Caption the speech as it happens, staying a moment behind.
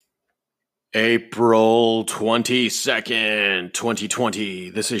April 22nd,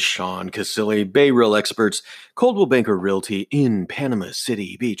 2020. This is Sean Casilli, Bay Real Experts, Coldwell Banker Realty in Panama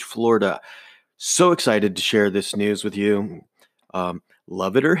City Beach, Florida. So excited to share this news with you.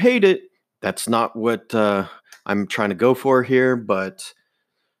 Love it or hate it. That's not what I'm trying to go for here, but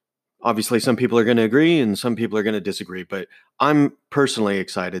obviously some people are going to agree and some people are going to disagree. But I'm personally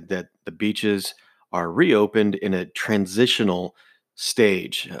excited that the beaches are reopened in a transitional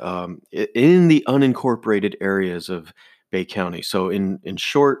stage in the unincorporated areas of Bay County. So, in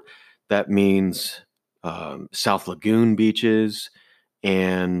short, that means South Lagoon beaches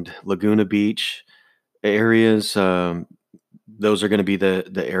and Laguna Beach areas. Those are going to be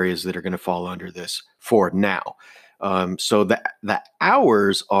the areas that are going to fall under this for now. So the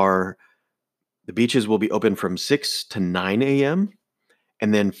hours are the beaches will be open from 6 to 9 a.m.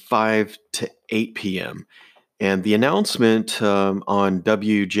 and then 5 to 8 p.m. And the announcement on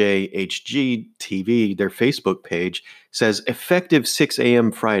WJHG TV, their Facebook page, says effective 6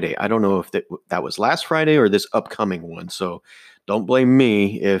 a.m. Friday. I don't know if that was last Friday or this upcoming one. So don't blame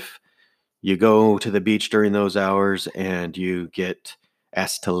me if you go to the beach during those hours and you get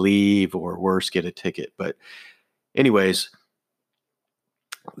asked to leave or worse, get a ticket. But anyways,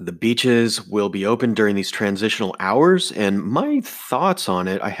 the beaches will be open during these transitional hours. And my thoughts on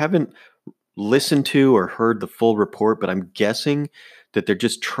it, I haven't listened to or heard the full report, but I'm guessing that they're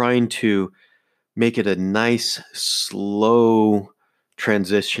just trying to make it a nice, slow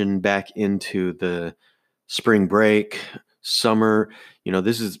transition back into the spring break, summer.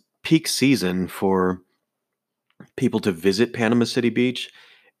 This is peak season for people to visit Panama City Beach.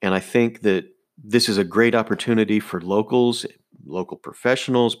 And I think that this is a great opportunity for locals, local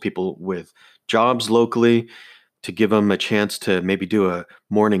professionals, people with jobs locally to give them a chance to maybe do a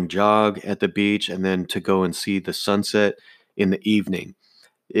morning jog at the beach and then to go and see the sunset in the evening.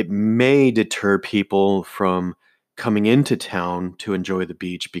 It may deter people from coming into town to enjoy the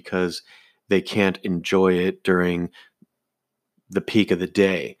beach because they can't enjoy it during the peak of the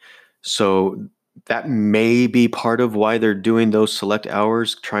day. So that may be part of why they're doing those select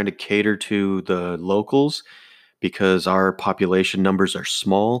hours, trying to cater to the locals because our population numbers are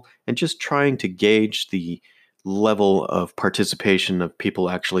small and just trying to gauge the level of participation of people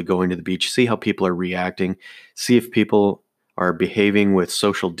actually going to the beach, see how people are reacting, see if people are behaving with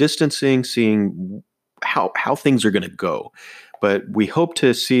social distancing, seeing how things are going to go. But we hope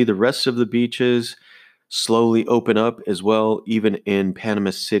to see the rest of the beaches slowly open up as well, even in Panama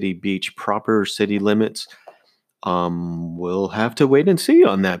City Beach proper city limits. We'll have to wait and see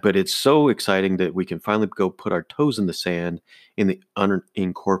on that, but it's so exciting that we can finally go put our toes in the sand in the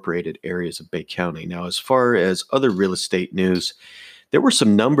unincorporated areas of Bay County. Now, as far as other real estate news, there were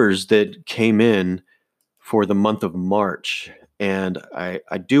some numbers that came in for the month of March, and I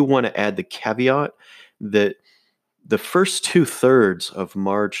do want to add the caveat that the first 2/3 of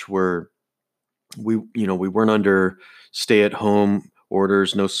March we weren't under stay-at-home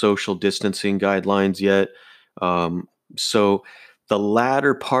orders, no social distancing guidelines yet. So the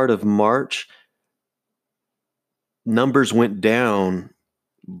latter part of March, numbers went down,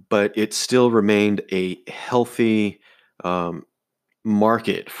 but it still remained a healthy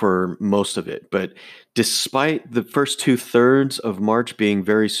market for most of it. But despite the first 2/3 of March being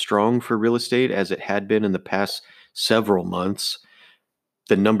very strong for real estate, as it had been in the past several months,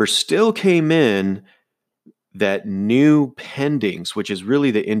 the numbers still came in that new pendings, which is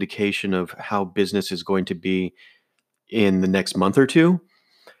really the indication of how business is going to be in the next month or two,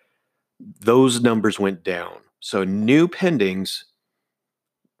 those numbers went down. So new pendings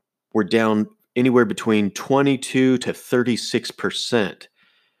were down anywhere between 22 to 36%.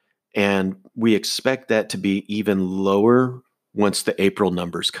 And we expect that to be even lower once the April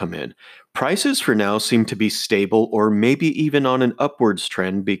numbers come in. Prices for now seem to be stable or maybe even on an upwards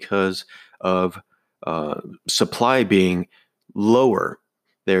trend because of supply being lower.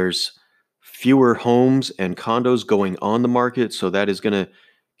 There's fewer homes and condos going on the market, so that is going to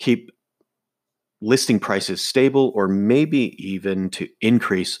keep listing prices stable or maybe even to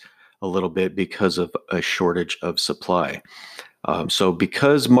increase a little bit because of a shortage of supply. So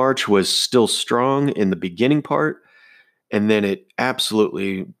because March was still strong in the beginning part, and then it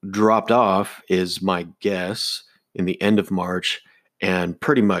absolutely dropped off, is my guess, in the end of March, and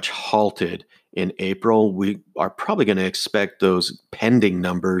pretty much halted in April, we are probably going to expect those pending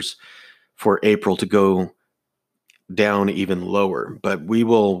numbers for April to go down even lower. But we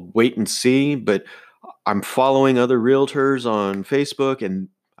will wait and see. But I'm following other realtors on Facebook, and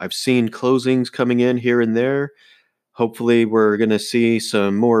I've seen closings coming in here and there. Hopefully, we're going to see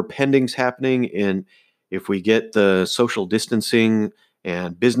some more pendings happening. And if we get the social distancing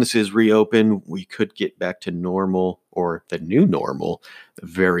and businesses reopen, we could get back to normal or the new normal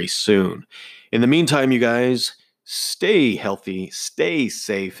very soon. In the meantime, you guys, stay healthy, stay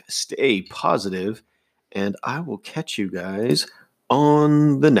safe, stay positive, and I will catch you guys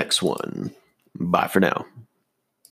on the next one. Bye for now.